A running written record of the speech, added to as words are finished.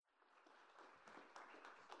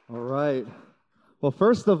All right. Well,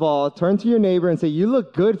 first of all, turn to your neighbor and say, "You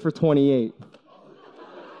look good for 28."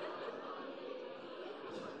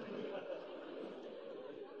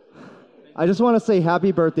 I just want to say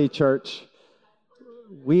happy birthday, church.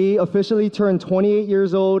 We officially turned 28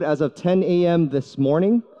 years old as of 10 a.m. this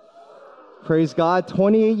morning. Praise God,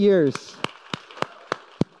 28 years.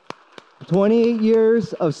 28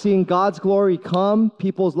 years of seeing God's glory come,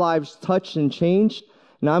 people's lives touched and changed,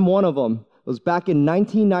 and I'm one of them. It was back in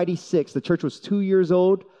 1996. The church was 2 years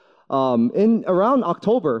old, in around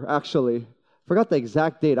October, actually. Forgot the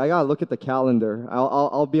exact date. I gotta look at the calendar.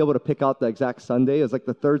 I'll be able to pick out the exact Sunday. It was like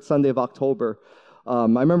the third Sunday of October. I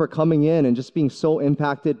remember coming in and just being so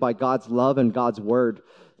impacted by God's love and God's word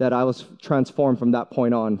that I was transformed from that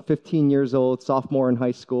point on. 15 years old, sophomore in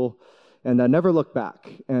high school, and I never looked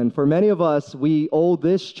back. And for many of us, we owe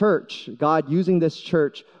this church, God using this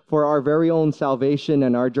church for our very own salvation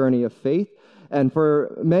and our journey of faith. And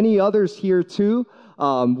for many others here too,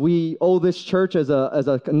 we owe this church as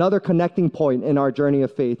another connecting point in our journey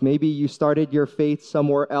of faith. Maybe you started your faith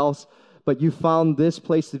somewhere else, but you found this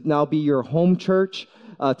place to now be your home church,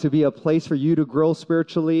 to be a place for you to grow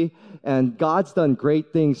spiritually. And God's done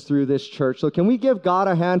great things through this church. So can we give God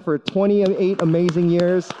a hand for 28 amazing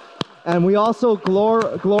years? And we also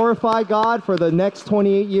glorify God for the next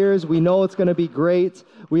 28 years. We know it's going to be great.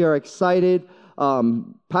 We are excited.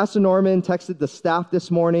 Pastor Norman texted the staff this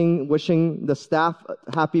morning, wishing the staff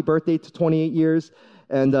happy birthday to 28 years.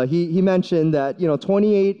 And he mentioned that,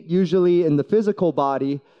 28 usually in the physical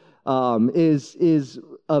body is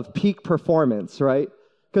of peak performance, right?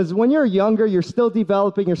 Because when you're younger, you're still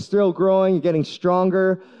developing, you're still growing, you're getting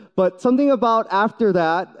stronger. But something about after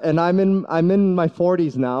that, and I'm in my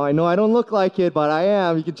 40s now. I know I don't look like it, but I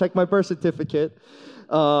am. You can check my birth certificate.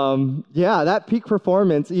 That peak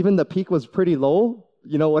performance, even the peak was pretty low,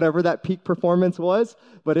 whatever that peak performance was,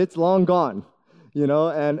 but it's long gone,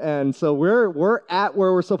 and so we're at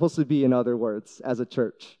where we're supposed to be, in other words, as a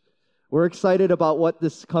church. We're excited about what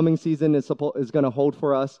this coming season is going to hold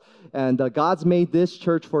for us, and God's made this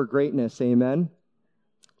church for greatness, amen?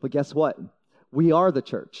 But guess what? We are the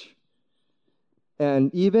church.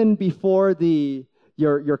 And even before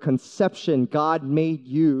your conception, God made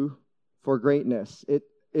you for greatness.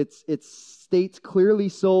 It states clearly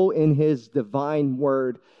so in His divine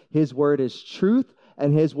word. His word is truth,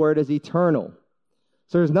 and His word is eternal.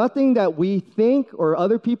 So there's nothing that we think or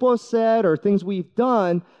other people have said or things we've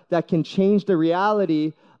done that can change the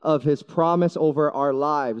reality of His promise over our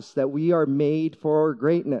lives, that we are made for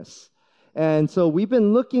greatness. And so we've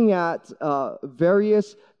been looking at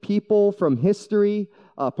various people from history,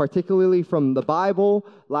 particularly from the Bible.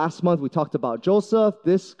 Last month we talked about Joseph.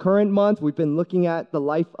 This current month we've been looking at the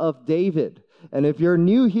life of David. And if you're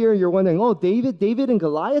new here, you're wondering, oh, David and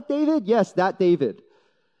Goliath, David? Yes, that David.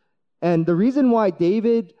 And the reason why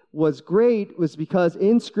David was great was because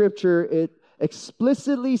in Scripture it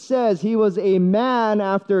explicitly says he was a man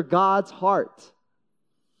after God's heart.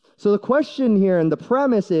 So the question here and the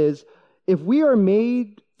premise is, if we are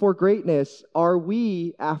made for greatness, are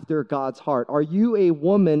we after God's heart? Are you a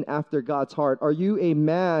woman after God's heart? Are you a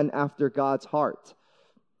man after God's heart?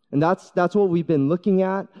 And that's what we've been looking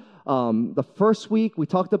at. The first week, we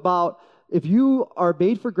talked about if you are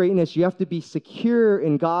made for greatness, you have to be secure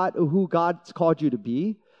in God, who God's called you to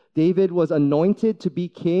be. David was anointed to be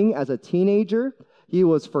king as a teenager. He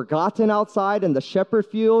was forgotten outside in the shepherd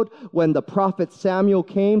field when the prophet Samuel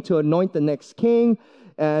came to anoint the next king.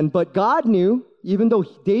 But God knew, even though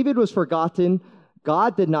David was forgotten,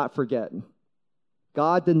 God did not forget.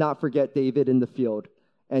 God did not forget David in the field.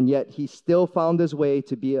 And yet he still found his way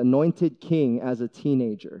to be anointed king as a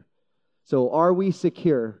teenager. So are we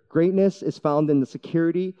secure? Greatness is found in the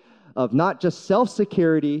security of not just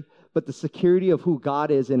self-security, but the security of who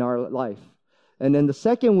God is in our life. And then the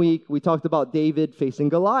second week, we talked about David facing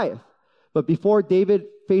Goliath. But before David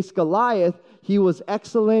faced Goliath, he was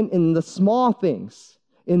excellent in the small things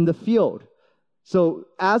in the field. So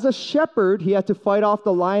as a shepherd, he had to fight off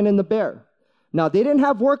the lion and the bear. Now, they didn't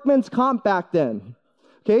have workman's comp back then.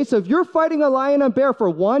 Okay, so if you're fighting a lion and bear for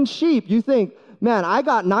one sheep, you think, man, I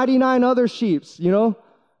got 99 other sheeps,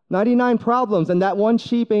 99 problems, and that one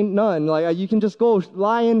sheep ain't none. Like, you can just go,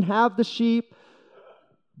 lion, have the sheep,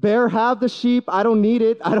 bear, have the sheep. I don't need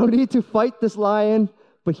it. I don't need to fight this lion.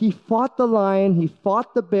 But he fought the lion, he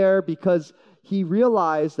fought the bear because he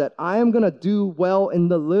realized that I am going to do well in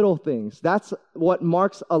the little things. That's what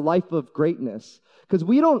marks a life of greatness. Because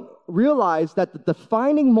we don't realize that the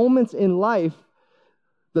defining moments in life,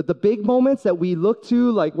 the big moments that we look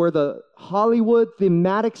to, like where the Hollywood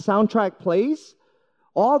thematic soundtrack plays,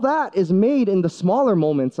 all that is made in the smaller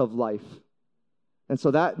moments of life. And so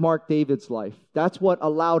that marked David's life. That's what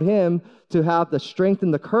allowed him to have the strength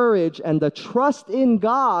and the courage and the trust in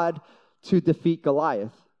God to defeat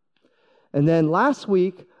Goliath. And then last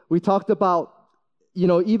week, we talked about,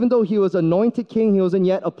 even though he was anointed king, he wasn't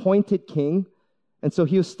yet appointed king. And so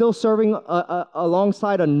he was still serving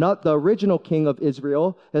alongside the original king of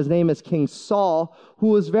Israel. His name is King Saul, who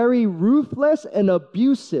was very ruthless and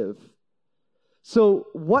abusive. So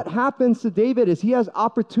what happens to David is he has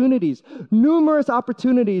opportunities, numerous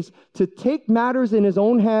opportunities to take matters in his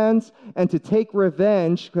own hands and to take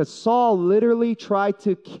revenge, because Saul literally tried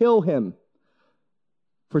to kill him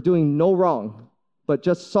for doing no wrong. But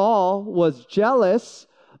just Saul was jealous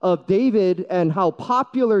of David and how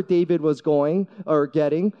popular David was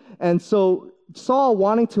getting. And so Saul,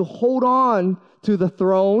 wanting to hold on to the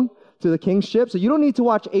throne, to the kingship. So you don't need to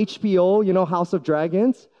watch HBO, House of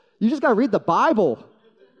Dragons. You just got to read the Bible.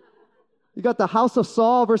 You got the house of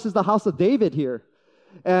Saul versus the house of David here.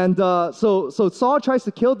 And so Saul tries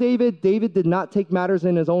to kill David. David did not take matters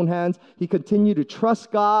in his own hands. He continued to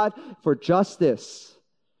trust God for justice.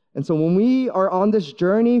 And so when we are on this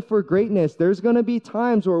journey for greatness, there's going to be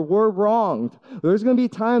times where we're wronged. There's going to be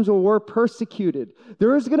times where we're persecuted.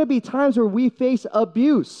 There's going to be times where we face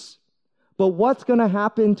abuse. But what's going to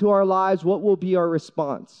happen to our lives? What will be our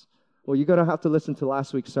response? Well, you're going to have to listen to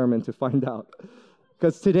last week's sermon to find out.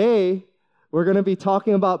 Because today, we're going to be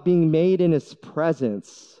talking about being made in His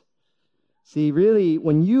presence. See, really,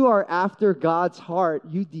 when you are after God's heart,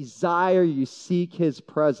 you desire, you seek His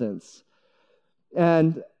presence.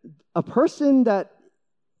 And a person that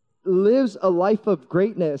lives a life of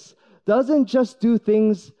greatness doesn't just do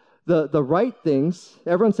things, the right things.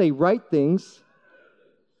 Everyone say right things.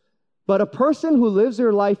 But a person who lives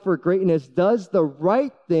their life for greatness does the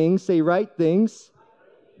right things. Say right things.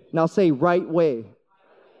 Now say right way.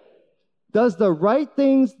 Does the right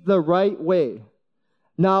things the right way.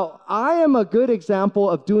 Now, I am a good example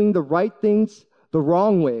of doing the right things the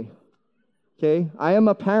wrong way. Okay? I am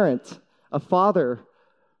a parent, a father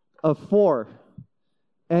of 4.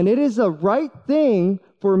 And it is a right thing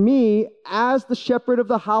for me as the shepherd of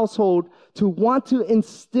the household to want to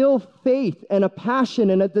instill faith and a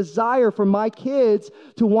passion and a desire for my kids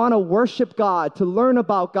to want to worship God, to learn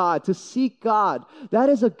about God, to seek God. That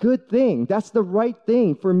is a good thing. That's the right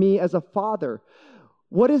thing for me as a father.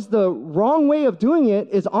 What is the wrong way of doing it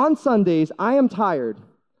is on Sundays, I am tired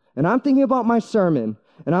and I'm thinking about my sermon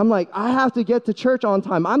and I'm like, I have to get to church on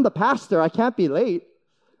time. I'm the pastor. I can't be late.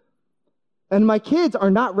 And my kids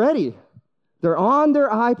are not ready. They're on their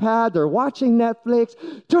iPad. They're watching Netflix.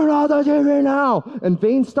 Turn on the TV now. And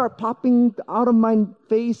veins start popping out of my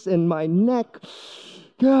face and my neck.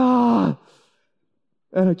 God.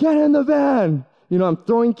 And I get in the van. I'm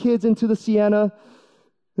throwing kids into the Sienna.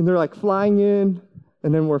 And they're like flying in.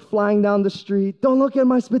 And then we're flying down the street. Don't look at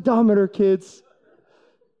my speedometer, kids.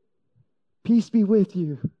 Peace be with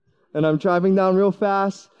you. And I'm driving down real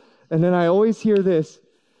fast. And then I always hear this.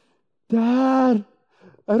 Dad,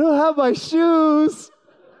 I don't have my shoes.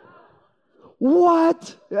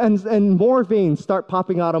 What? And more veins start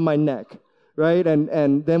popping out of my neck, right?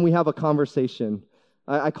 And then we have a conversation.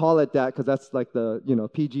 I call it that because that's like the,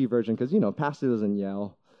 PG version because, pastor doesn't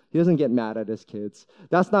yell. He doesn't get mad at his kids.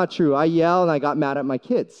 That's not true. I yell and I got mad at my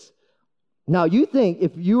kids. Now, you think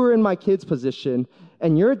if you were in my kid's position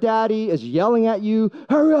and your daddy is yelling at you,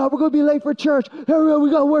 hurry up, we're going to be late for church. Hurry up,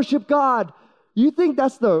 we got to worship God. You think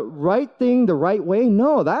that's the right thing, the right way?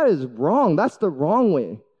 No, that is wrong. That's the wrong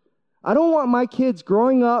way. I don't want my kids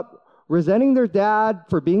growing up resenting their dad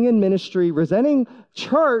for being in ministry, resenting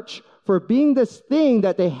church for being this thing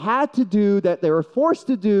that they had to do, that they were forced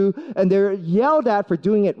to do, and they're yelled at for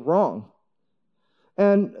doing it wrong.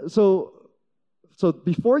 And so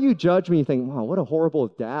before you judge me, you think, wow, what a horrible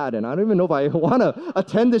dad, and I don't even know if I want to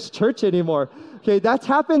attend this church anymore. Okay, that's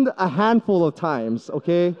happened a handful of times,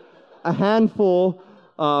 okay? A handful,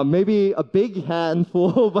 maybe a big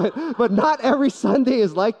handful, but not every Sunday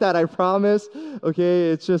is like that, I promise. Okay,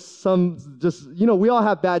 it's just we all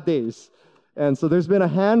have bad days. And so there's been a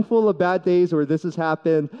handful of bad days where this has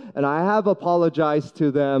happened, and I have apologized to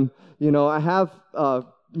them. I have,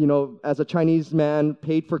 as a Chinese man,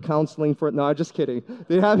 paid for counseling for it. No, I'm just kidding.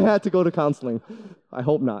 They haven't had to go to counseling. I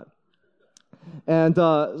hope not. And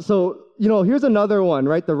here's another one,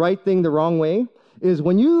 right? The right thing, the wrong way, is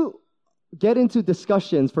when you get into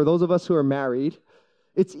discussions, for those of us who are married,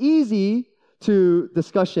 it's easy to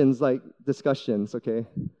discussions, okay?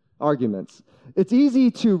 Arguments. It's easy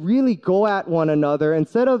to really go at one another.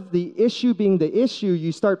 Instead of the issue being the issue,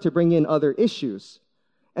 you start to bring in other issues.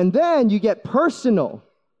 And then you get personal.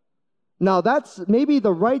 Now, that's maybe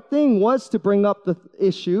the right thing was to bring up the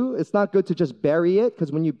issue. It's not good to just bury it,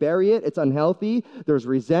 because when you bury it, it's unhealthy. There's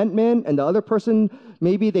resentment, and the other person,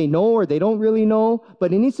 maybe they know or they don't really know,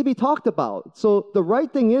 but it needs to be talked about. So the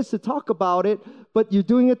right thing is to talk about it, but you're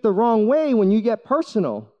doing it the wrong way when you get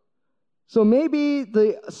personal. So maybe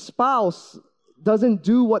the spouse doesn't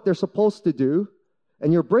do what they're supposed to do,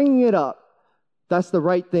 and you're bringing it up. That's the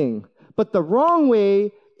right thing. But the wrong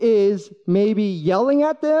way is maybe yelling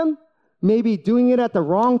at them, maybe doing it at the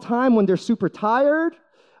wrong time when they're super tired,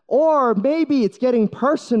 or maybe it's getting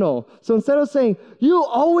personal. So instead of saying, you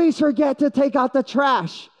always forget to take out the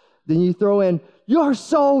trash, then you throw in, you're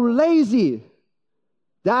so lazy.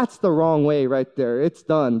 That's the wrong way right there. It's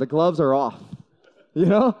done. The gloves are off. You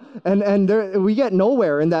know? And we get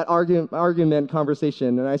nowhere in that argument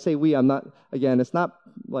conversation. And I say we, I'm not, again, it's not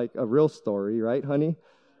like a real story, right, honey?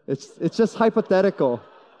 It's just hypothetical.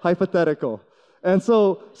 And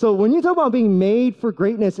so when you talk about being made for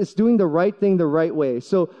greatness, it's doing the right thing the right way.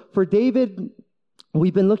 So for David,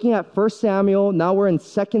 we've been looking at 1 Samuel. Now we're in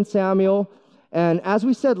 2 Samuel. And as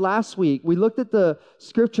we said last week, we looked at the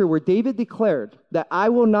scripture where David declared that I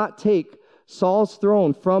will not take Saul's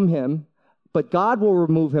throne from him, but God will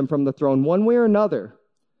remove him from the throne one way or another.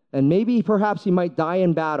 And maybe perhaps he might die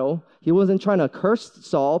in battle. He wasn't trying to curse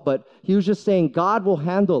Saul, but he was just saying, God will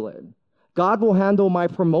handle it. God will handle my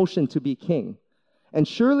promotion to be king. And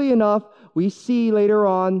surely enough, we see later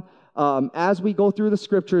on, as we go through the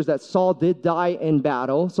scriptures, that Saul did die in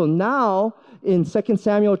battle. So now, in 2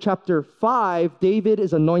 Samuel chapter 5, David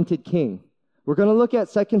is anointed king. We're going to look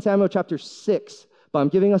at 2 Samuel chapter 6, but I'm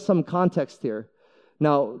giving us some context here.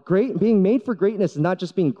 Now, being made for greatness is not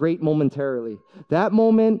just being great momentarily. That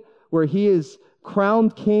moment where he is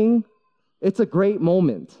crowned king, it's a great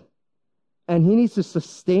moment. And he needs to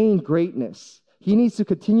sustain greatness. He needs to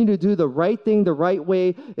continue to do the right thing the right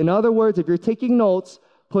way. In other words, if you're taking notes,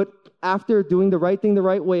 put after doing the right thing the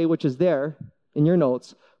right way, which is there in your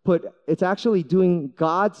notes, it's actually doing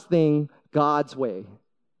God's thing God's way.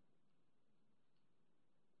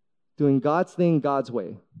 Doing God's thing God's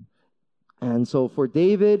way. And so for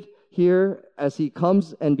David here, as he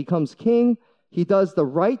comes and becomes king, he does the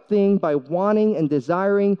right thing by wanting and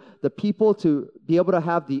desiring the people to be able to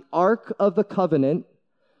have the Ark of the Covenant,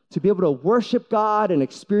 to be able to worship God and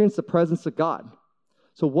experience the presence of God.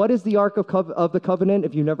 So what is the Ark of the Covenant?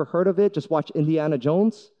 If you've never heard of it, just watch Indiana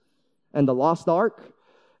Jones and the Lost Ark.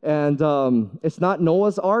 And it's not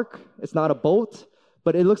Noah's Ark. It's not a boat,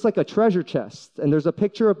 but it looks like a treasure chest. And there's a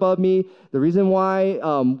picture above me. The reason why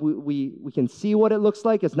we can see what it looks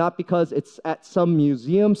like is not because it's at some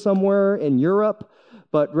museum somewhere in Europe,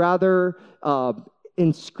 but rather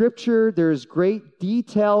in Scripture, there's great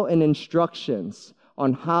detail and instructions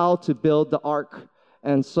on how to build the ark.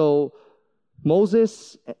 And so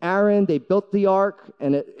Moses, Aaron, they built the ark,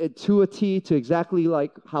 and it to a T, to exactly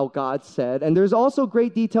like how God said. And there's also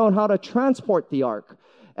great detail on how to transport the ark.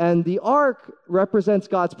 And the ark represents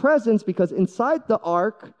God's presence because inside the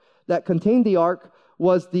ark that contained the ark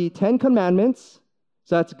was the 10 Commandments.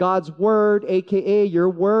 So that's God's word, a.k.a. your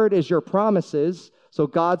word is your promises. So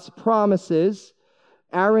God's promises.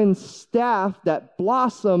 Aaron's staff that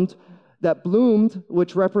bloomed,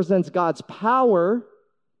 which represents God's power.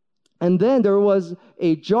 And then there was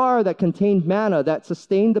a jar that contained manna that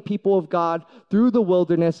sustained the people of God through the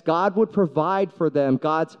wilderness. God would provide for them,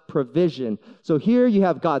 God's provision. So here you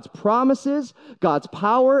have God's promises, God's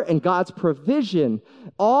power, and God's provision.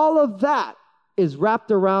 All of that is wrapped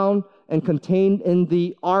around and contained in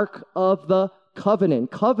the Ark of the Covenant.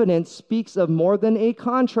 Covenant speaks of more than a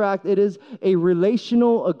contract. It is a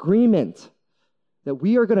relational agreement that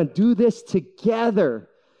we are going to do this together.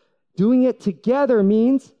 Doing it together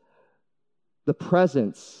means the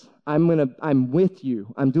presence. I'm with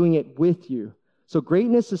you. I'm doing it with you. So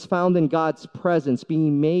greatness is found in God's presence,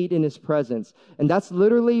 being made in his presence. And that's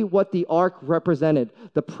literally what the ark represented,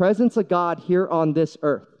 the presence of God here on this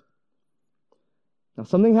earth. Now,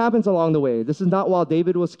 something happens along the way. This is not while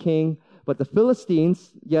David was king, but the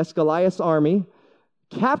Philistines, yes, Goliath's army,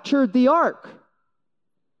 captured the ark.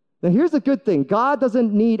 Now, here's the good thing. God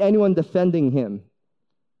doesn't need anyone defending him.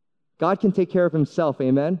 God can take care of himself,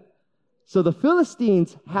 amen? So the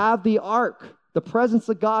Philistines have the ark, the presence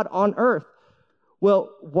of God on earth. Well,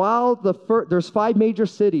 while there's 5 major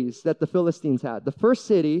cities that the Philistines had. The first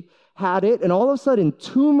city had it, and all of a sudden,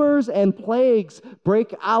 tumors and plagues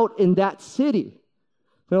break out in that city.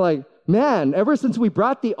 They're like, man, ever since we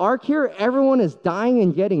brought the ark here, everyone is dying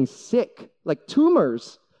and getting sick, like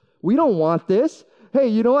tumors. We don't want this. Hey,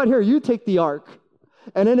 you know what? Here, you take the ark.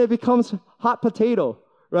 And then it becomes hot potato,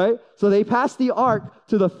 right? So they pass the ark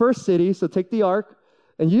to the first city, so take the ark,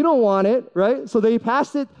 and you don't want it, right? So they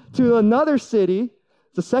passed it to another city,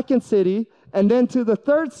 the second city, and then to the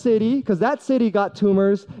third city, because that city got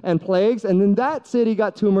tumors and plagues, and then that city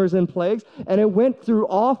got tumors and plagues, and it went through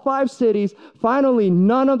all 5 cities. Finally,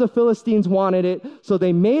 none of the Philistines wanted it, so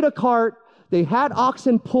they made a cart. They had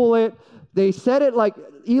oxen pull it. They said it like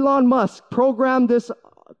Elon Musk programmed this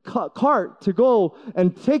cart to go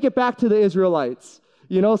and take it back to the Israelites.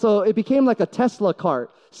 So it became like a Tesla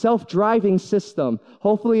cart, self-driving system.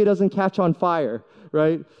 Hopefully it doesn't catch on fire,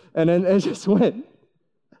 right? And then it just went.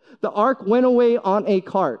 The ark went away on a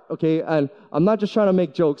cart, okay? And I'm not just trying to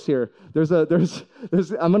make jokes here.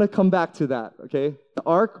 I'm going to come back to that, okay? The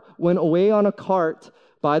ark went away on a cart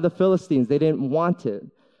by the Philistines. They didn't want it.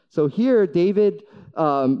 So here, David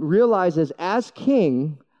realizes, as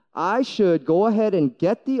king, I should go ahead and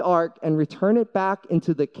get the ark and return it back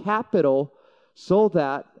into the capital so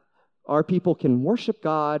that our people can worship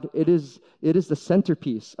God. It is the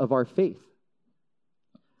centerpiece of our faith.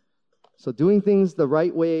 So doing things the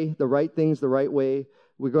right way, the right things the right way.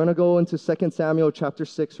 We're going to go into 2 Samuel chapter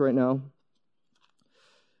 6 right now.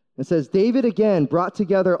 It says, David again brought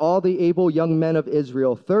together all the able young men of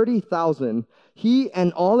Israel, 30,000. He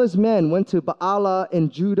and all his men went to Baalah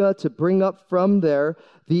in Judah to bring up from there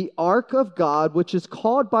the ark of God, which is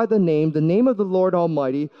called by the name of the Lord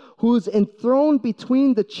Almighty, who is enthroned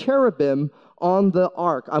between the cherubim on the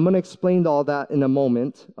ark. I'm going to explain all that in a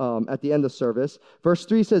moment at the end of service. Verse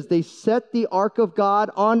 3 says, they set the ark of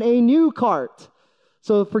God on a new cart.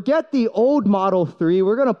 So forget the old Model 3.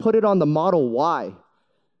 We're going to put it on the Model Y.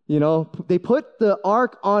 They put the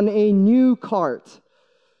ark on a new cart.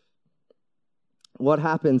 What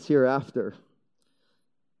happens hereafter?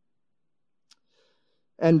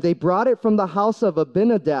 And they brought it from the house of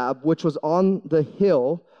Abinadab, which was on the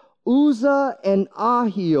hill. Uzzah and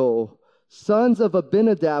Ahio, sons of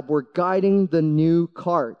Abinadab, were guiding the new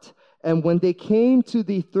cart. And when they came to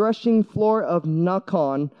the threshing floor of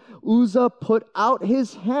Nacon, Uzzah put out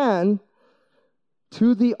his hand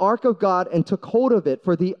to the ark of God and took hold of it,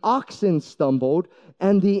 for the oxen stumbled,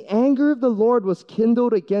 and the anger of the Lord was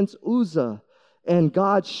kindled against Uzzah. And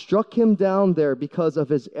God struck him down there because of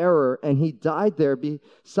his error, and he died there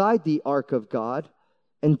beside the ark of God.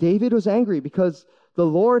 And David was angry because the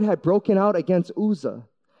Lord had broken out against Uzzah.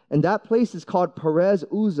 And that place is called Perez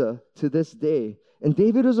Uzzah to this day. And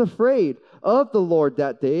David was afraid of the Lord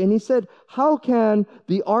that day. And he said, how can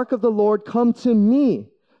the ark of the Lord come to me?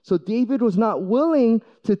 So David was not willing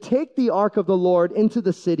to take the ark of the Lord into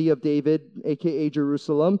the city of David, a.k.a.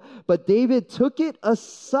 Jerusalem. But David took it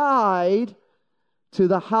aside to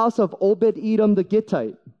the house of Obed-Edom the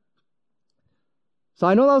Gittite. So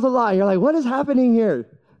I know that was a lot. You're like, what is happening here?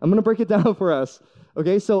 I'm going to break it down for us.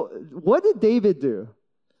 Okay, so what did David do?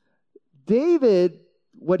 David,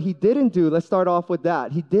 what he didn't do, let's start off with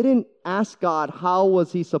that. He didn't ask God how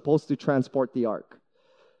was he supposed to transport the ark.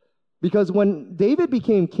 Because when David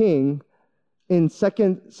became king in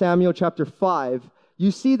 2 Samuel chapter 5, you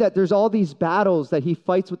see that there's all these battles that he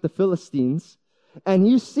fights with the Philistines. And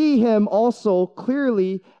you see him also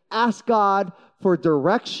clearly ask God for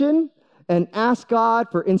direction and ask God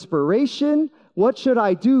for inspiration. What should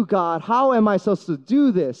I do, God? How am I supposed to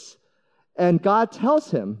do this? And God tells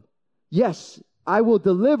him, yes, I will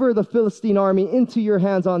deliver the Philistine army into your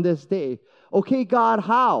hands on this day. Okay, God,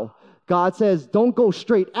 how? God says, don't go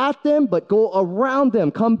straight at them, but go around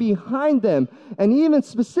them, come behind them. And he even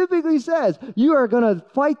specifically says, you are going to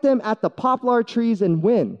fight them at the poplar trees and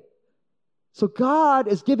win. So God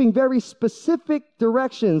is giving very specific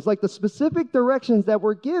directions, like the specific directions that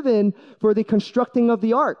were given for the constructing of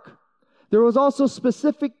the ark. There was also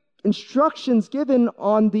specific instructions given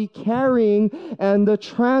on the carrying and the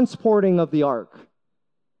transporting of the ark.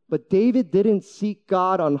 But David didn't seek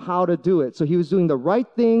God on how to do it. So he was doing the right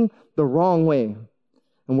thing the wrong way.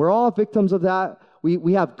 And we're all victims of that.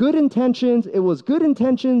 We have good intentions. It was good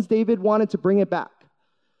intentions. David wanted to bring it back.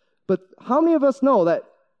 But how many of us know that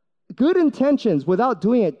good intentions without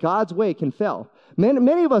doing it God's way can fail?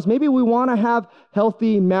 Many of us, maybe we want to have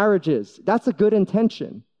healthy marriages. That's a good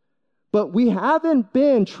intention. But we haven't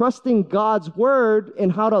been trusting God's word in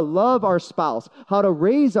how to love our spouse, how to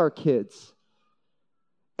raise our kids.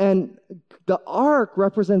 And the ark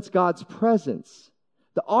represents God's presence.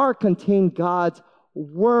 The ark contained God's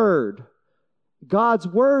word. God's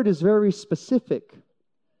word is very specific.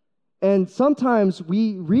 And sometimes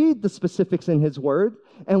we read the specifics in his word,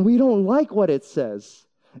 and we don't like what it says.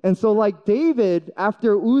 And so like David,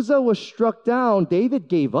 after Uzzah was struck down, David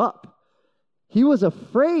gave up. He was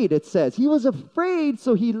afraid, it says. He was afraid,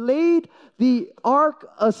 so he laid the ark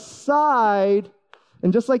aside.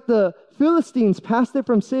 And just like the Philistines passed it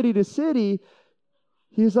from city to city,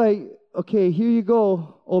 He's like, okay, here you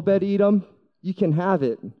go, Obed-Edom. You can have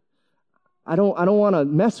it. I don't want to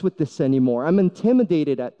mess with this anymore. I'm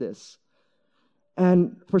intimidated at this.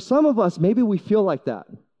 And for some of us, maybe we feel like that.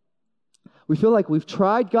 We feel like we've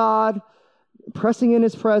tried God, pressing in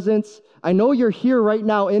his presence. I know you're here right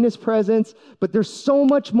now in his presence, but there's so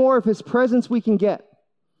much more of his presence we can get.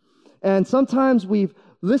 And sometimes we've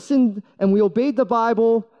listened and we obeyed the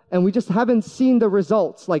Bible and we just haven't seen the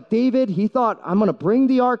results. Like David, he thought, I'm going to bring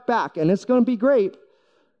the ark back and it's going to be great.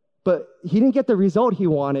 But he didn't get the result he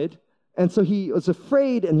wanted. And so he was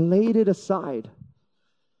afraid and laid it aside.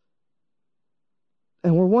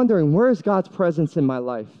 And we're wondering, where is God's presence in my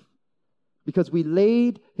life? Because we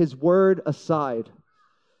laid his word aside.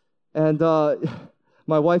 And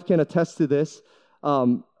my wife can attest to this.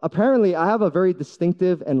 Apparently, I have a very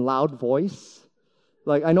distinctive and loud voice.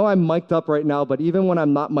 Like, I know I'm mic'd up right now, but even when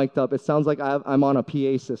I'm not mic'd up, it sounds like I'm on a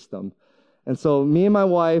PA system. And so me and my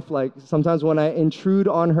wife, like, sometimes when I intrude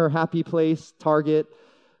on her happy place, Target,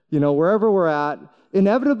 wherever we're at,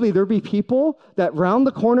 inevitably there'll be people that round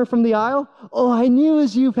the corner from the aisle. Oh, I knew it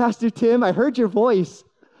was you, Pastor Tim. I heard your voice.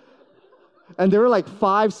 And they were like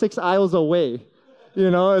 5-6 aisles away.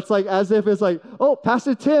 It's like as if it's like, oh,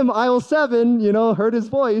 Pastor Tim, aisle 7, heard his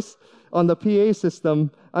voice on the PA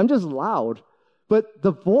system. I'm just loud. But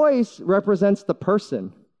the voice represents the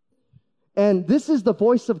person. And this is the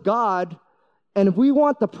voice of God. And if we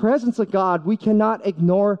want the presence of God, we cannot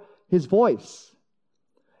ignore his voice.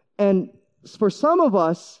 And for some of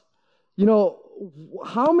us,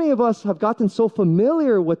 how many of us have gotten so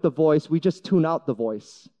familiar with the voice, we just tune out the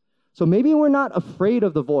voice? So maybe we're not afraid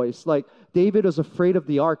of the voice, like David was afraid of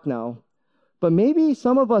the ark now. But maybe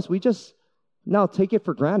some of us, we just now take it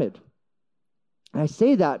for granted. And I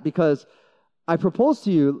say that because I propose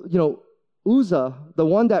to you, Uzzah, the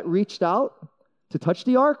one that reached out to touch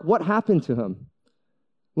the ark, what happened to him?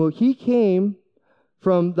 Well, he came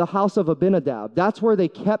from the house of Abinadab. That's where they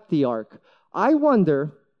kept the ark. I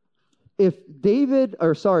wonder if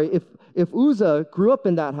Uzzah grew up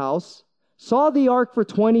in that house, saw the ark for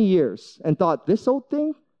 20 years, and thought, this old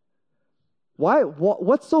thing?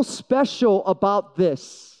 What's so special about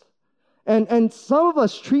this? And some of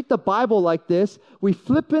us treat the Bible like this. We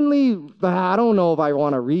flippantly, I don't know if I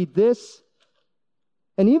want to read this.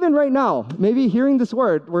 And even right now, maybe hearing this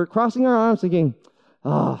word, we're crossing our arms thinking,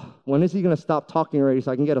 when is he going to stop talking already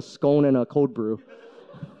so I can get a scone and a cold brew?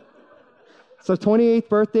 So 28th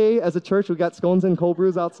birthday as a church, we got scones and cold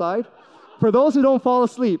brews outside. For those who don't fall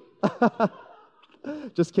asleep.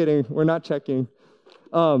 Just kidding. We're not checking.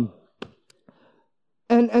 And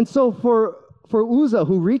so for Uzzah,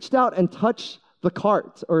 who reached out and touched the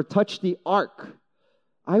cart or touched the ark,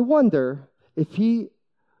 I wonder if he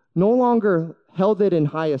no longer held it in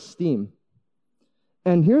high esteem.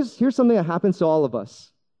 And here's something that happens to all of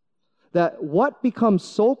us. That what becomes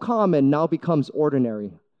so common now becomes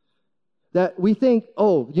ordinary. That we think,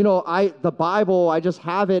 the Bible, I just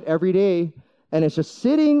have it every day, and it's just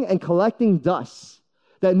sitting and collecting dust.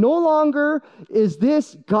 That no longer is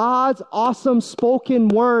this God's awesome spoken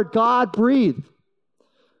word, God breathed.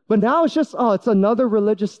 But now it's just, it's another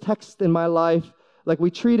religious text in my life. Like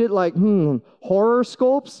we treat it like,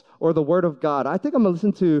 horoscopes or the word of God. I think I'm going to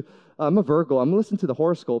listen to, I'm a Virgo, I'm going to listen to the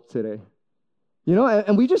horoscope today.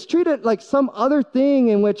 And we just treat it like some other thing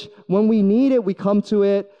in which when we need it, we come to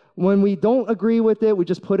it. When we don't agree with it, we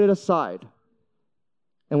just put it aside.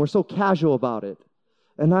 And we're so casual about it.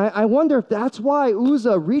 And I wonder if that's why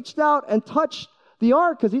Uzzah reached out and touched the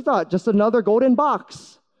ark, because he thought, just another golden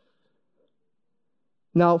box.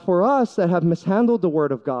 Now, for us that have mishandled the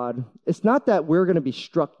word of God, it's not that we're going to be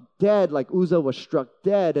struck dead like Uzzah was struck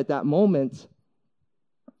dead at that moment.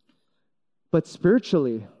 But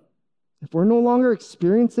spiritually, if we're no longer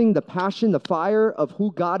experiencing the passion, the fire of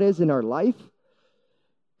who God is in our life,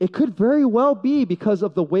 it could very well be because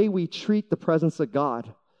of the way we treat the presence of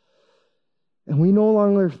God. And we no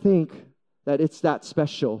longer think that it's that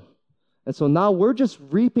special. And so now we're just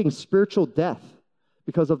reaping spiritual death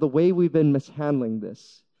because of the way we've been mishandling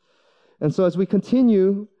this. And so as we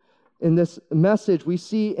continue in this message, we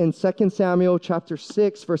see in 2 Samuel chapter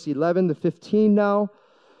 6, verse 11 to 15 now,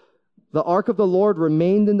 the ark of the Lord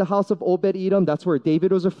remained in the house of Obed-Edom. That's where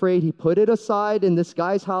David was afraid. He put it aside in this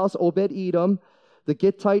guy's house, Obed-Edom, the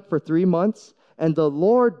Gittite, for 3 months. And the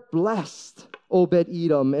Lord blessed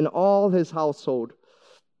Obed-Edom and all his household.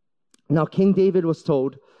 Now King David was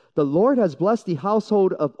told, the Lord has blessed the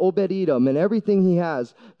household of Obed-Edom and everything he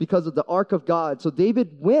has because of the ark of God. So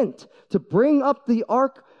David went to bring up the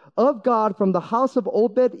ark of God from the house of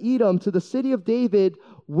Obed-Edom to the city of David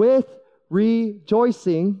with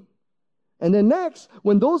rejoicing. And then next,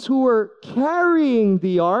 when those who were carrying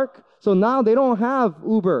the ark, so now they don't have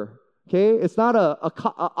Uber, okay? It's not a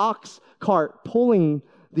ox cart pulling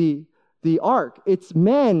the ark. It's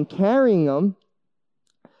men carrying them.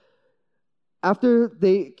 After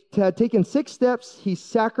they had taken 6 steps, he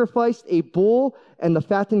sacrificed a bull and the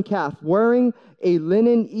fattened calf. Wearing a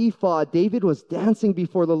linen ephod, David was dancing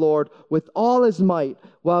before the Lord with all his might,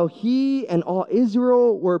 while he and all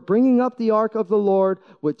Israel were bringing up the ark of the Lord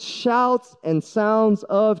with shouts and sounds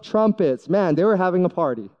of trumpets. Man, they were having a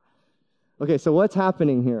party. Okay, so what's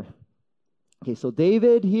happening here? Okay, so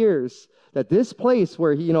David hears that this place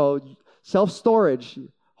where he, self-storage,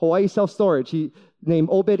 Hawaii self-storage, he named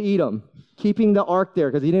Obed-Edom, keeping the ark there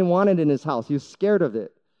because he didn't want it in his house. He was scared of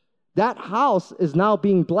it. That house is now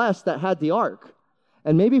being blessed that had the ark.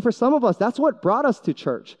 And maybe for some of us, that's what brought us to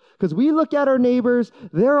church. Because we look at our neighbors,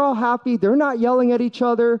 they're all happy, they're not yelling at each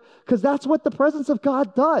other, because that's what the presence of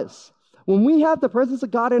God does. When we have the presence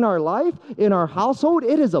of God in our life, in our household,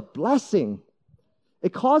 it is a blessing.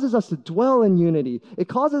 It causes us to dwell in unity. It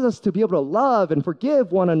causes us to be able to love and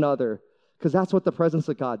forgive one another, because that's what the presence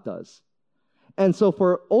of God does. And so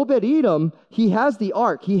for Obed-Edom, he has the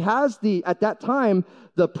ark. He has at that time,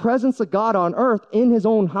 the presence of God on earth in his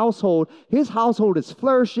own household. His household is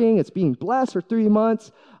flourishing. It's being blessed for 3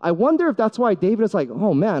 months. I wonder if that's why David is like,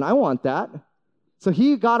 oh man, I want that. So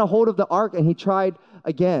he got a hold of the ark and he tried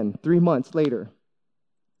again 3 months later.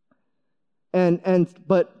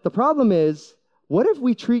 But the problem is, what if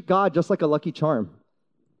we treat God just like a Lucky Charm?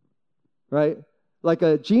 Right? Like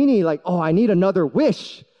a genie, like, oh, I need another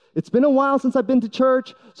wish. It's been a while since I've been to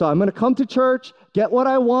church, so I'm going to come to church, get what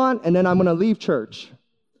I want, and then I'm going to leave church.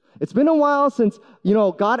 It's been a while since,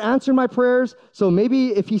 God answered my prayers, so maybe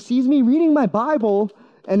if he sees me reading my Bible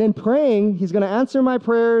and then praying, he's going to answer my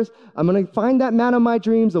prayers. I'm going to find that man of my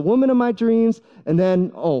dreams, the woman of my dreams, and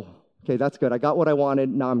then, oh, okay, that's good. I got what I wanted.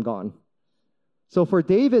 Now I'm gone. So for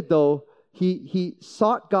David, though, he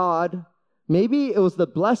sought God. Maybe it was the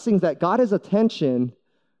blessings that got his attention,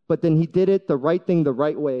 but then he did it the right thing the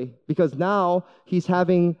right way, because now he's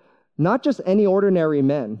having not just any ordinary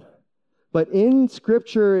men, but in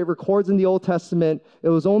Scripture, it records in the Old Testament, it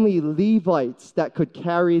was only Levites that could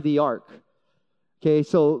carry the ark. Okay,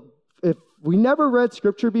 so if we never read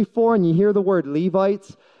Scripture before and you hear the word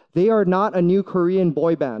Levites, they are not a new Korean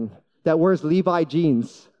boy band that wears Levi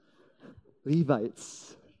jeans.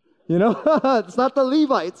 Levites. It's not the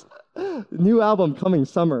Levites. New album coming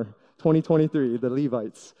summer 2023, the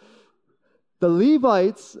Levites. The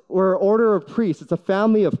Levites were an order of priests. It's a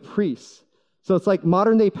family of priests. So it's like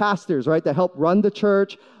modern day pastors, right? That help run the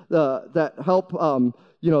church, that help,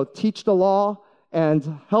 teach the law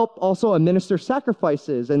and help also administer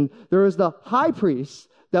sacrifices. And there was the high priest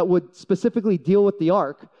that would specifically deal with the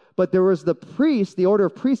ark, but there was the priests, the order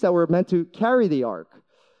of priests that were meant to carry the ark.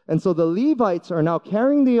 And so the Levites are now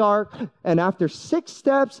carrying the ark, and after 6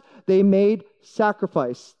 steps, they made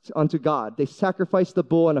sacrifice unto God. They sacrificed the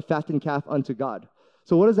bull and a fattened calf unto God.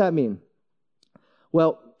 So what does that mean?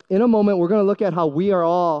 Well, in a moment, we're going to look at how we are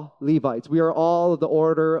all Levites. We are all the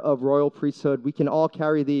order of royal priesthood. We can all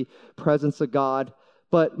carry the presence of God.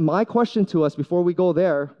 But my question to us before we go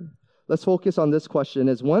there, let's focus on this question,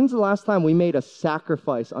 is when's the last time we made a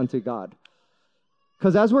sacrifice unto God?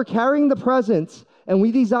 Because as we're carrying the presence and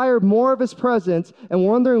we desire more of his presence and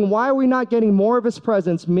we're wondering why are we not getting more of his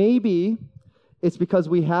presence, maybe it's because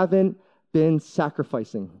we haven't been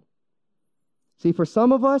sacrificing. See, for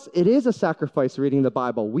some of us, it is a sacrifice reading the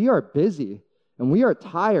Bible. We are busy and we are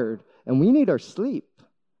tired and we need our sleep.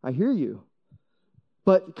 I hear you.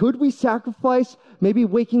 But could we sacrifice maybe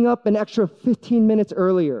waking up an extra 15 minutes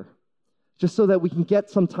earlier just so that we can get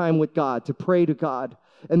some time with God, to pray to God?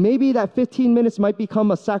 And maybe that 15 minutes might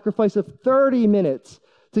become a sacrifice of 30 minutes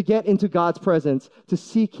to get into God's presence, to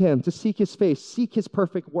seek him, to seek his face, seek his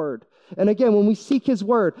perfect word. And again, when we seek his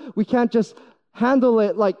word, we can't just handle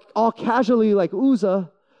it like all casually like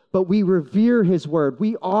Uzzah, but we revere his word.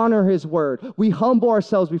 We honor his word. We humble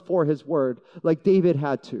ourselves before his word like David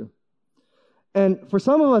had to. And for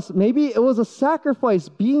some of us, maybe it was a sacrifice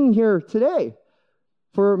being here today.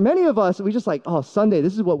 For many of us, we just like, oh, Sunday,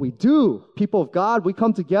 this is what we do. People of God, we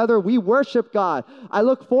come together, we worship God. I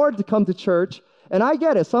look forward to come to church, and I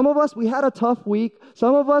get it. Some of us, we had a tough week.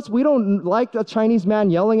 Some of us, we don't like a Chinese man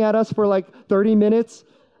yelling at us for like 30 minutes.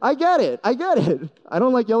 I get it. I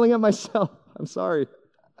don't like yelling at myself. I'm sorry.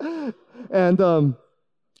 And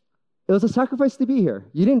it was a sacrifice to be here.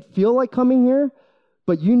 You didn't feel like coming here,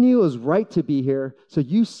 but you knew it was right to be here, so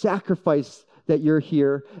you sacrificed that you're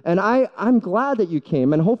here. And I'm glad that you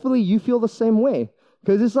came, and hopefully you feel the same way.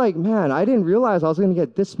 Because it's like, man, I didn't realize I was going to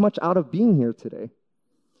get this much out of being here today.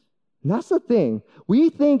 And that's the thing. We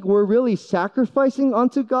think we're really sacrificing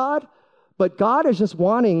unto God, but God is just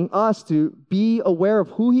wanting us to be aware of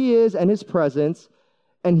who he is and his presence,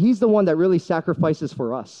 and he's the one that really sacrifices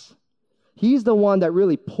for us. He's the one that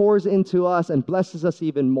really pours into us and blesses us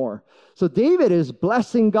even more. So David is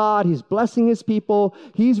blessing God. He's blessing his people.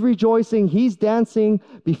 He's rejoicing. He's dancing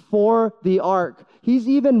before the ark. He's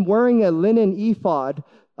even wearing a linen ephod.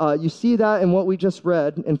 You see that in what we just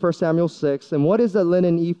read in 1 Samuel 6. And what is a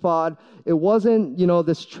linen ephod? It wasn't,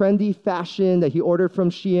 this trendy fashion that he ordered from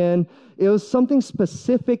Shein. It was something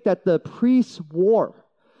specific that the priests wore.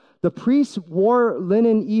 The priests wore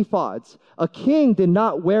linen ephods. A king did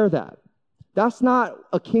not wear that. That's not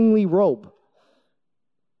a kingly robe.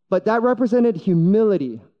 But that represented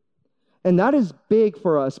humility. And that is big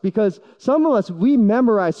for us because some of us, we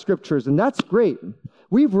memorize scriptures, and that's great.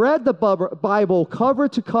 We've read the Bible cover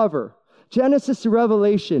to cover, Genesis to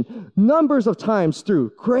Revelation, numbers of times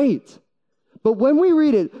through. Great. But when we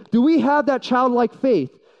read it, do we have that childlike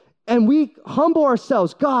faith? And we humble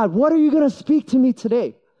ourselves. God, what are you going to speak to me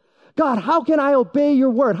today? God, how can I obey your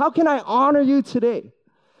word? How can I honor you today?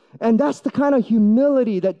 And that's the kind of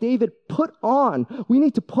humility that David put on. We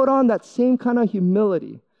need to put on that same kind of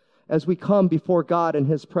humility as we come before God in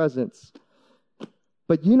his presence.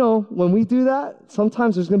 But when we do that,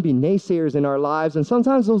 sometimes there's going to be naysayers in our lives, and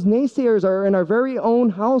sometimes those naysayers are in our very own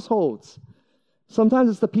households. Sometimes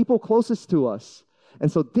it's the people closest to us.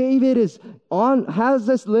 And so David has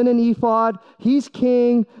this linen ephod. He's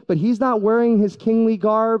king, but he's not wearing his kingly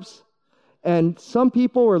garbs. And some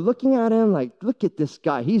people were looking at him like, look at this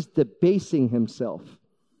guy. He's debasing himself.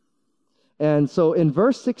 And so in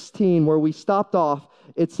verse 16, where we stopped off,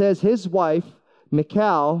 it says his wife,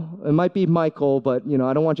 Michal, it might be Michael, but,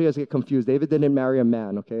 I don't want you guys to get confused. David didn't marry a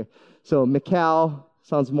man, okay? So Michal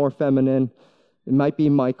sounds more feminine. It might be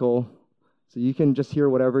Michael. So you can just hear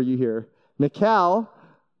whatever you hear. Michal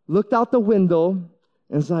looked out the window and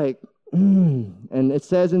was like, And it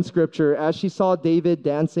says in Scripture, as she saw David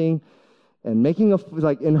dancing, and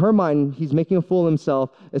in her mind, he's making a fool of himself.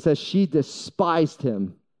 It says she despised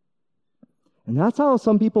him. And that's how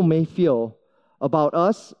some people may feel about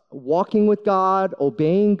us walking with God,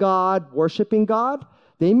 obeying God, worshiping God.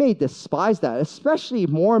 They may despise that, especially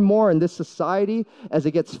more and more in this society as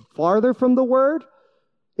it gets farther from the word.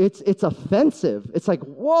 It's offensive. It's like,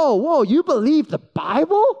 whoa, you believe the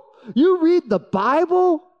Bible? You read the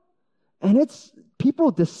Bible? And people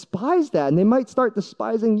despise that, and they might start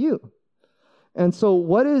despising you. And so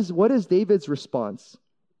what is David's response?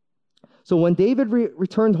 So when David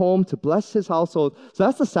returned home to bless his household, so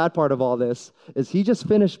that's the sad part of all this, is he just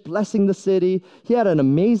finished blessing the city. He had an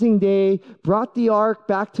amazing day, brought the ark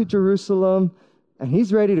back to Jerusalem, and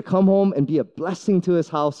he's ready to come home and be a blessing to his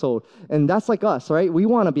household. And that's like us, right? We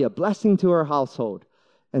want to be a blessing to our household.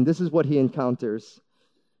 And this is what he encounters.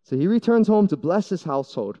 So he returns home to bless his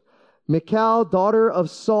household. Michal, daughter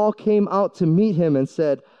of Saul, came out to meet him and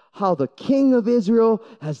said, how the king of Israel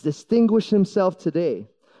has distinguished himself today,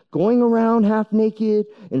 going around half naked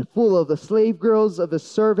and full of the slave girls of his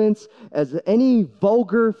servants, as any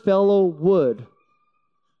vulgar fellow would.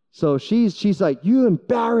 So she's like, you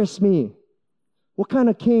embarrass me. What kind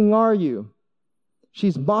of king are you?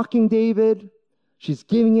 She's mocking David. She's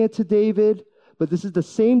giving it to David. But this is the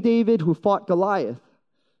same David who fought Goliath.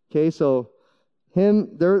 Okay, so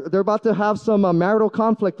they're about to have some marital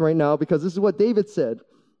conflict right now, because this is what David said.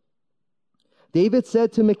 David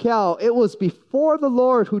said to Michal, it was before the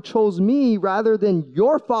Lord who chose me rather than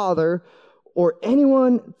your father or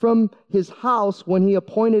anyone from his house when he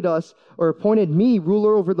appointed me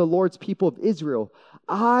ruler over the Lord's people of Israel.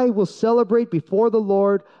 I will celebrate before the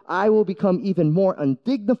Lord. I will become even more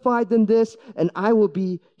undignified than this, and I will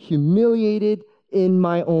be humiliated in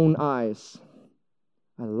my own eyes.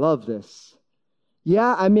 I love this.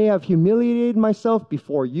 Yeah, I may have humiliated myself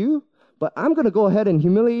before you, but I'm going to go ahead and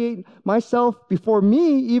humiliate myself before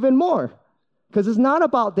me even more. Because it's not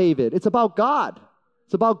about David. It's about God.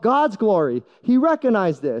 It's about God's glory. He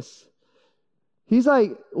recognized this. He's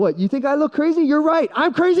like, what, you think I look crazy? You're right.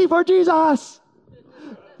 I'm crazy for Jesus.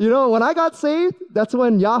 When I got saved, that's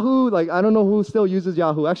when Yahoo, I don't know who still uses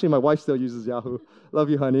Yahoo. Actually, my wife still uses Yahoo.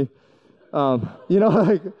 Love you, honey.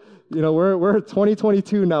 We're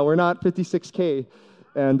 2022 now. We're not 56K.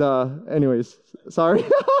 And anyways, sorry.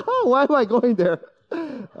 Why am I going there?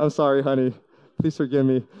 I'm sorry, honey. Please forgive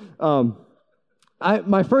me.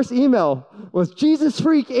 My first email was Jesus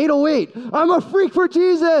Freak 808. I'm a freak for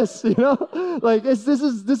Jesus.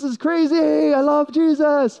 This is crazy. I love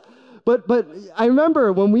Jesus. But I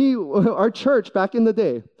remember when our church back in the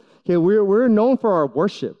day, Okay, we're known for our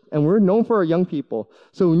worship, and we're known for our young people.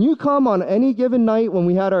 So when you come on any given night when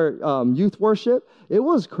we had our youth worship, it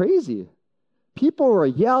was crazy. People were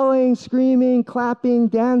yelling, screaming, clapping,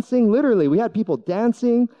 dancing. Literally, we had people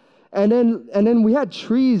dancing, and then we had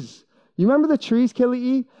trees. You remember the trees,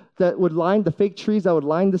 Kelly, that would line the fake trees that would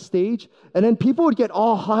line the stage, and then people would get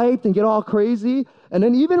all hyped and get all crazy. And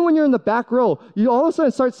then even when you're in the back row, you all of a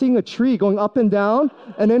sudden start seeing a tree going up and down.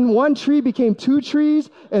 And then one tree became 2 trees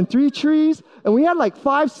and 3 trees. And we had like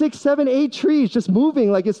 5, 6, 7, 8 trees just moving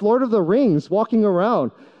like it's Lord of the Rings walking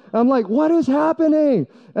around. And I'm like, what is happening?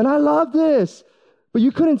 And I love this. But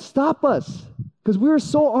you couldn't stop us because we were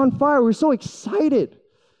so on fire. We were so excited.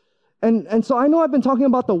 And so I know I've been talking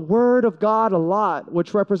about the Word of God a lot,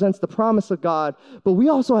 which represents the promise of God, but we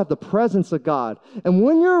also have the presence of God. And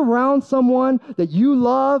when you're around someone that you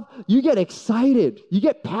love, you get excited. You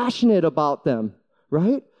get passionate about them,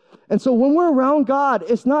 right? And so when we're around God,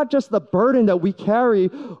 it's not just the burden that we carry.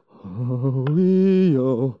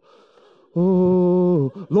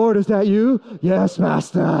 Oh, Lord, is that you? Yes,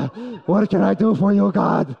 Master. What can I do for you,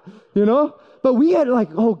 God? You know? But we get like,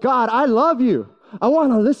 oh, God, I love you. I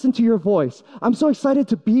want to listen to your voice. I'm so excited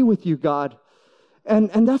to be with you, God.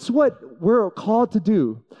 And that's what we're called to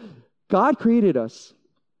do. God created us,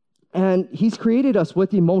 and He's created us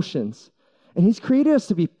with emotions, and He's created us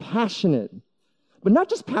to be passionate, but not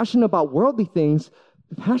just passionate about worldly things,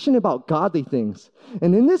 but passionate about godly things.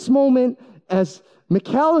 And in this moment, as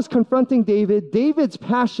Michal is confronting David, David's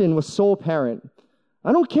passion was so apparent.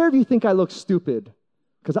 I don't care if you think I look stupid,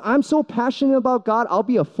 because I'm so passionate about God, I'll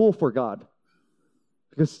be a fool for God.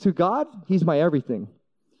 Because to God, He's my everything.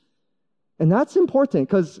 And that's important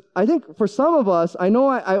because I think for some of us, I know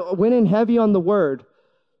I went in heavy on the Word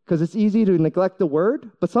because it's easy to neglect the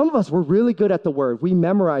Word, but some of us, we're really good at the Word. We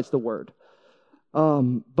memorize the Word.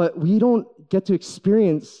 But we don't get to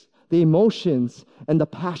experience the emotions and the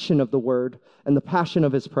passion of the Word and the passion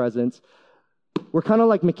of His presence. We're kind of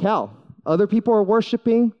like Michal. Other people are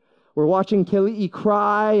worshiping. We're watching Kelly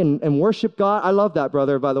cry and worship God. I love that,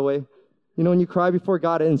 brother, by the way. You know, when you cry before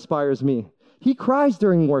God, it inspires me. He cries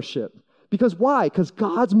during worship. Because why? Because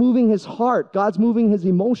God's moving His heart. God's moving His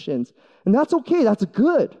emotions. And that's okay. That's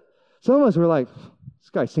good. Some of us were like, this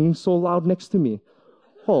guy's singing so loud next to me.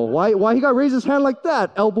 Oh, why he got to raise his hand like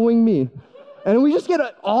that, elbowing me? And we just get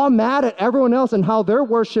all mad at everyone else and how they're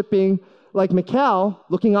worshiping, like Michal,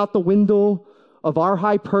 looking out the window of our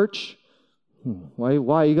high perch.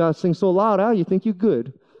 Why you got to sing so loud? Huh? You think you're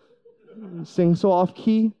good? Sing so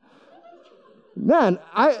off-key? Man,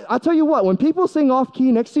 I'll tell you what, when people sing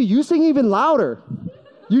off-key next to you, you sing even louder.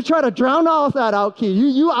 You try to drown off that out-key.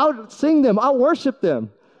 You out-sing them, out-worship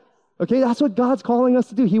them. Okay, that's what God's calling us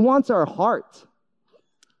to do. He wants our heart.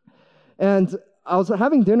 And I was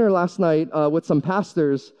having dinner last night with some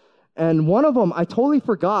pastors, and one of them, I totally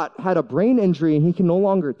forgot, had a brain injury and he can no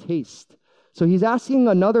longer taste. So he's asking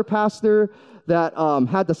another pastor that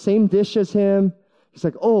had the same dish as him. He's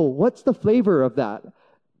like, oh, what's the flavor of that?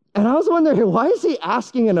 And I was wondering, why is he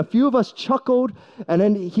asking? And a few of us chuckled. And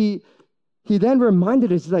then he then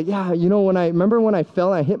reminded us, he's like, yeah, you know, when I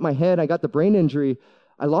fell and I hit my head, I got the brain injury,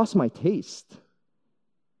 I lost my taste.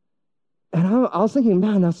 And I was thinking,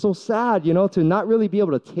 man, that's so sad, you know, to not really be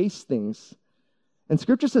able to taste things. And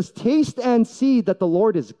Scripture says, taste and see that the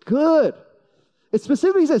Lord is good. It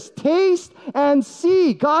specifically says, taste and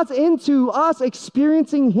see. God's into us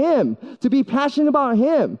experiencing Him, to be passionate about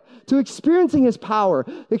Him, to experiencing His power,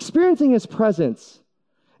 experiencing His presence.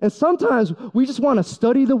 And sometimes we just want to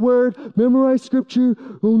study the Word, memorize Scripture.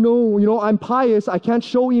 Oh no, you know, I'm pious. I can't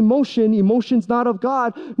show emotion. Emotion's not of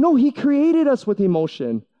God. No, He created us with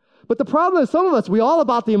emotion. But the problem is some of us, we all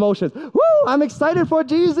about the emotions. Woo, I'm excited for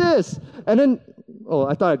Jesus. And then, oh,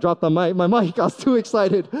 I thought I dropped my mic. I was too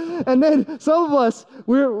excited. And then some of us,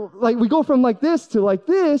 we go from like this to like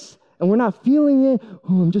this, and we're not feeling it.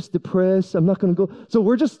 Oh, I'm just depressed. I'm not going to go. So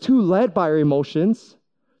we're just too led by our emotions.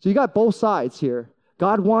 So you got both sides here.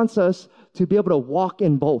 God wants us to be able to walk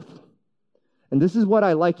in both. And this is what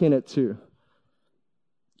I liken it to.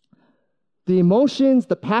 The emotions,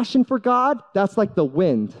 the passion for God, that's like the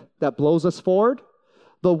wind that blows us forward.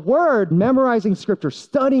 The Word, memorizing Scripture,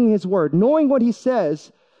 studying His Word, knowing what He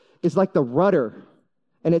says, is like the rudder,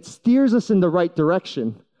 and it steers us in the right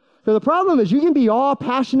direction. So the problem is you can be all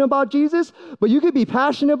passionate about Jesus, but you could be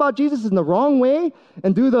passionate about Jesus in the wrong way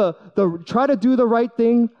and try to do the right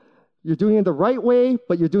thing. You're doing it the right way,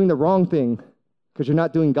 but you're doing the wrong thing because you're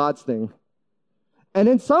not doing God's thing. And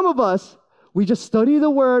then some of us, we just study the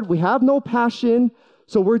Word, we have no passion,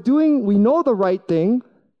 so we know the right thing,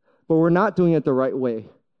 but we're not doing it the right way.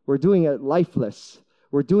 We're doing it lifeless.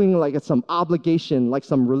 we're doing like it's some obligation, like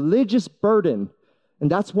some religious burden.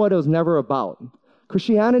 And that's what it was never about.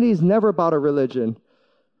 Christianity is never about a religion.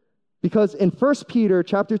 Because in 1 Peter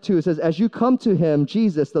chapter 2, it says, as you come to him,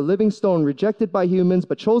 Jesus, the living stone, rejected by humans,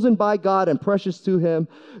 but chosen by God and precious to him,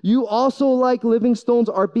 you also, like living stones,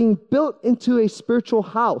 are being built into a spiritual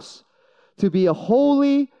house to be a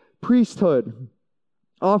holy priesthood,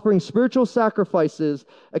 offering spiritual sacrifices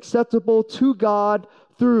acceptable to God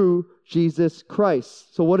through Jesus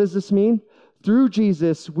Christ. So what does this mean? Through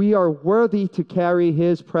Jesus, we are worthy to carry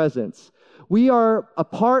his presence. We are a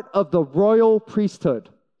part of the royal priesthood.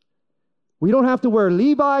 We don't have to wear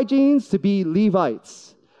Levi jeans to be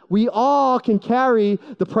Levites. We all can carry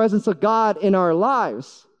the presence of God in our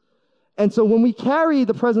lives. And so when we carry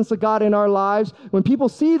the presence of God in our lives, when people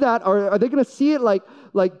see that, are they going to see it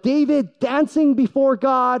like David dancing before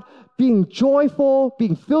God, being joyful,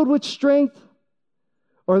 being filled with strength?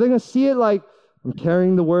 Or are they going to see it like, I'm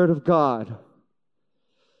carrying the word of God?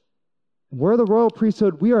 We're the royal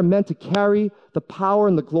priesthood. We are meant to carry the power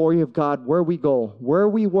and the glory of God where we go, where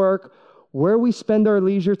we work, where we spend our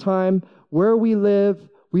leisure time, where we live.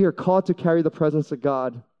 We are called to carry the presence of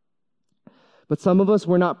God. But some of us,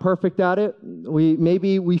 we're not perfect at it.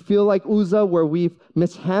 Maybe we feel like Uzzah, where we've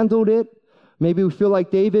mishandled it. Maybe we feel like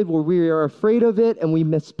David, where we are afraid of it and we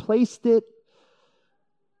misplaced it.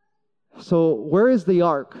 So where is the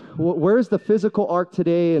ark? Where is the physical ark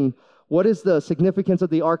today? And what is the significance of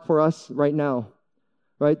the ark for us right now?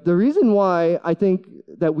 Right? The reason why I think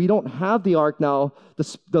that we don't have the ark now,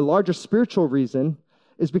 the larger spiritual reason,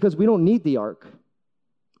 is because we don't need the ark.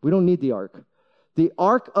 We don't need the ark. The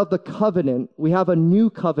ark of the covenant, we have a new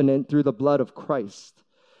covenant through the blood of Christ.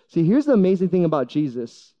 See, here's the amazing thing about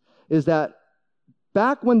Jesus, is that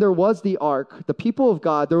back when there was the ark, the people of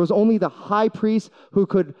God, there was only the high priest who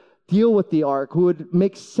could deal with the ark, who would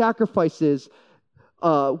make sacrifices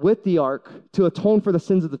with the ark to atone for the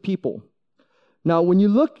sins of the people. Now, when you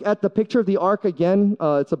look at the picture of the ark again,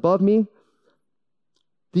 it's above me,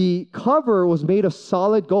 the cover was made of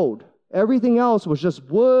solid gold. Everything else was just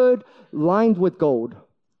wood lined with gold,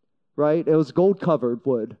 right? It was gold-covered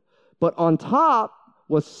wood. But on top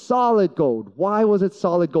was solid gold. Why was it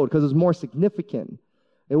solid gold? Because it was more significant.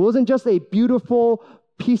 It wasn't just a beautiful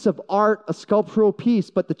piece of art, a sculptural piece,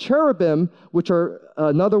 but the cherubim, which are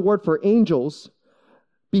another word for angels,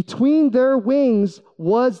 between their wings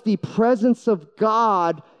was the presence of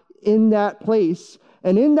God in that place.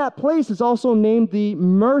 And in that place is also named the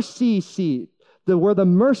mercy seat, where the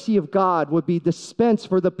mercy of God would be dispensed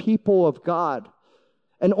for the people of God.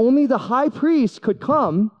 And only the high priest could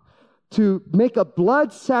come to make a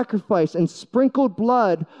blood sacrifice and sprinkled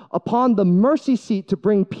blood upon the mercy seat to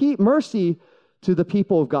bring mercy to the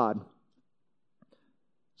people of God.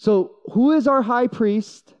 So who is our high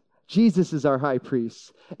priest? Jesus is our high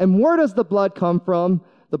priest. And where does the blood come from?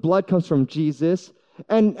 The blood comes from Jesus.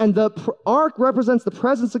 And the ark represents the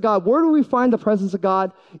presence of God. Where do we find the presence of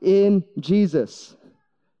God? In Jesus.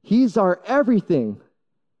 He's our everything.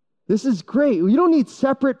 This is great. You don't need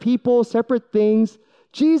separate people, separate things.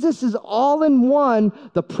 Jesus is all in one.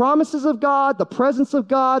 The promises of God, the presence of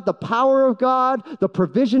God, the power of God, the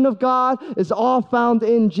provision of God is all found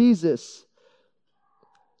in Jesus.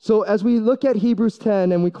 So as we look at Hebrews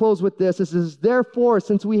 10 and we close with this, it says, therefore,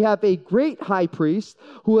 since we have a great high priest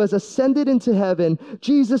who has ascended into heaven,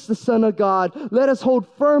 Jesus, the Son of God, let us hold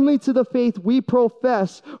firmly to the faith we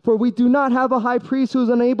profess, for we do not have a high priest who is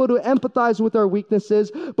unable to empathize with our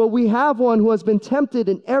weaknesses, but we have one who has been tempted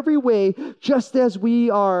in every way, just as we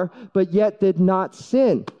are, but yet did not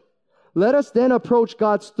sin. Let us then approach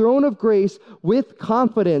God's throne of grace with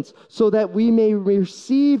confidence so that we may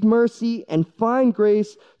receive mercy and find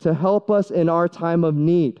grace to help us in our time of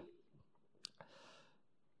need.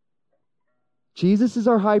 Jesus is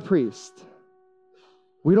our high priest.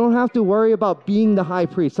 We don't have to worry about being the high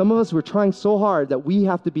priest. Some of us, we're trying so hard that we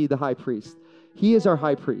have to be the high priest. He is our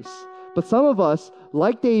high priest. But some of us,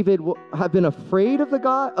 like David, have been afraid of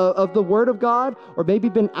the word of God, or maybe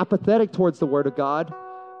been apathetic towards the word of God.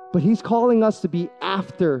 But he's calling us to be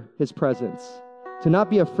after his presence, to not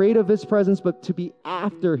be afraid of his presence, but to be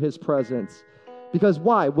after his presence. Because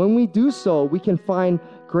why? When we do so, we can find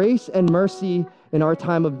grace and mercy in our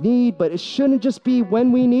time of need, but it shouldn't just be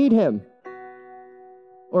when we need him.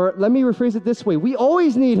 Or let me rephrase it this way. We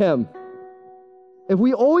always need him. If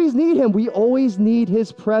we always need him, we always need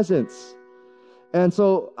his presence. And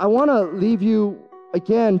so I want to leave you,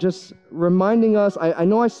 again, just reminding us, I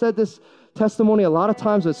know I said this testimony a lot of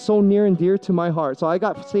times, it's so near and dear to my heart. So I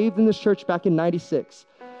got saved in this church back in 96.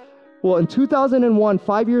 Well, in 2001,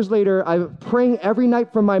 5 years later, I'm praying every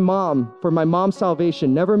night for my mom's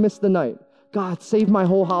salvation, never missed the night. God, save my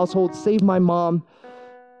whole household, save my mom.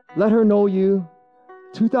 Let her know you.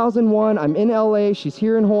 2001, I'm in LA, she's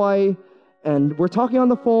here in Hawaii, and we're talking on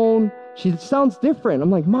the phone. She sounds different.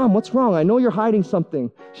 I'm like, Mom, what's wrong? I know you're hiding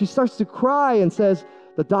something. She starts to cry and says,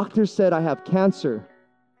 the doctor said I have cancer.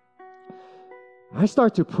 I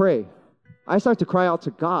start to pray. I start to cry out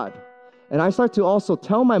to God. And I start to also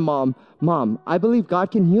tell my mom, Mom, I believe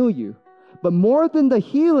God can heal you. But more than the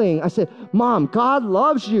healing, I said, Mom, God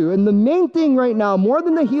loves you. And the main thing right now, more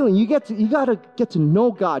than the healing, you got to get to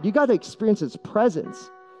know God. You got to experience His presence,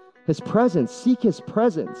 seek His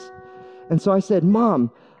presence. And so I said,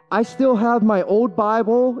 Mom, I still have my old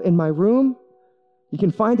Bible in my room. You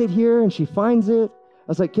can find it here. And she finds it. I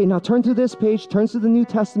was like, okay, now turn to this page, turns to the New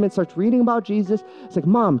Testament, starts reading about Jesus. It's like,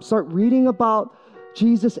 Mom, start reading about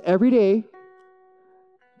Jesus every day.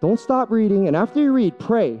 Don't stop reading. And after you read,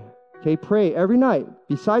 pray. Okay, pray every night.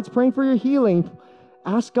 Besides praying for your healing,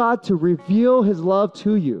 ask God to reveal His love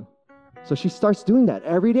to you. So she starts doing that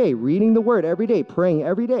every day, reading the Word every day, praying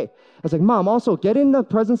every day. I was like, Mom, also get in the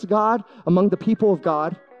presence of God among the people of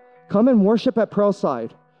God. Come and worship at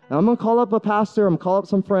Pearlside. And I'm going to call up a pastor. I'm going to call up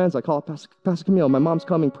some friends. I call up Pastor Camille. My mom's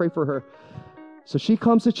coming. Pray for her. So she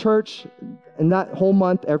comes to church in that whole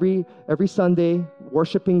month, every Sunday,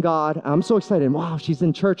 worshiping God. I'm so excited. Wow, she's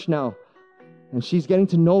in church now. And she's getting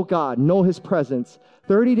to know God, know His presence.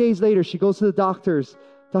 30 days later, she goes to the doctors.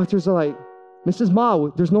 Doctors are like, Mrs. Ma,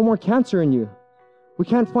 there's no more cancer in you. We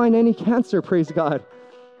can't find any cancer, praise God.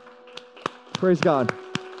 Praise God.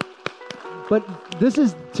 But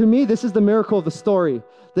to me, this is the miracle of the story.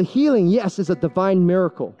 The healing, yes, is a divine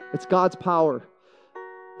miracle. It's God's power.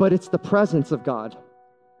 But it's the presence of God.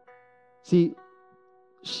 See,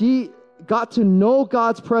 she got to know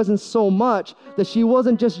God's presence so much that she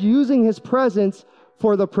wasn't just using His presence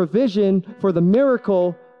for the provision, for the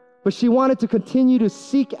miracle, but she wanted to continue to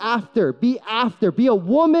seek after, be a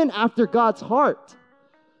woman after God's heart.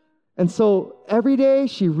 And so every day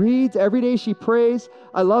she reads, every day she prays.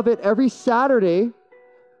 I love it. Every Saturday,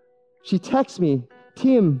 she texts me,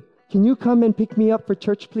 Tim, can you come and pick me up for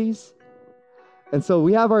church, please? And so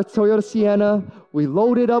we have our Toyota Sienna, we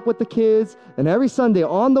load it up with the kids, and every Sunday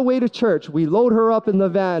on the way to church, we load her up in the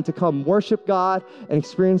van to come worship God and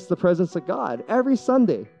experience the presence of God every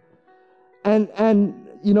Sunday. And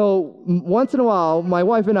you know, once in a while, my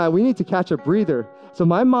wife and I, we need to catch a breather. So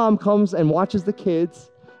my mom comes and watches the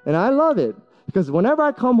kids, and I love it because whenever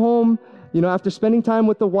I come home, you know, after spending time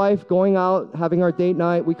with the wife, going out, having our date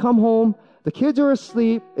night, we come home, the kids are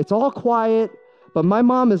asleep, it's all quiet. But my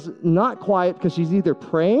mom is not quiet because she's either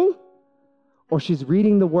praying or she's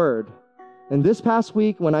reading the Word. And this past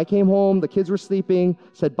week, when I came home, the kids were sleeping,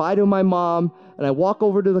 said bye to my mom, and I walk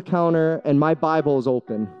over to the counter, and my Bible is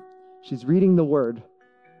open. She's reading the Word.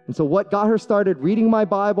 And so what got her started reading my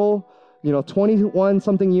Bible,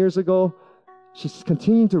 21-something years ago, she's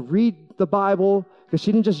continuing to read the Bible because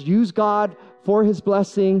she didn't just use God for His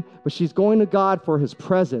blessing, but she's going to God for His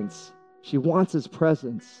presence. She wants His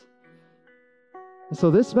presence. So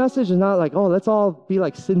this message is not like, oh, let's all be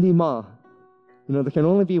like Cindy Ma. There can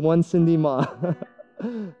only be one Cindy Ma.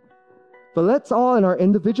 But let's all in our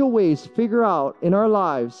individual ways figure out in our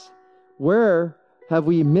lives, where have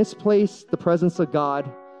we misplaced the presence of God?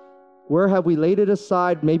 Where have we laid it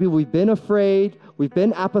aside? Maybe we've been afraid, we've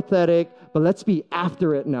been apathetic, but let's be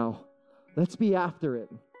after it now. Let's be after it.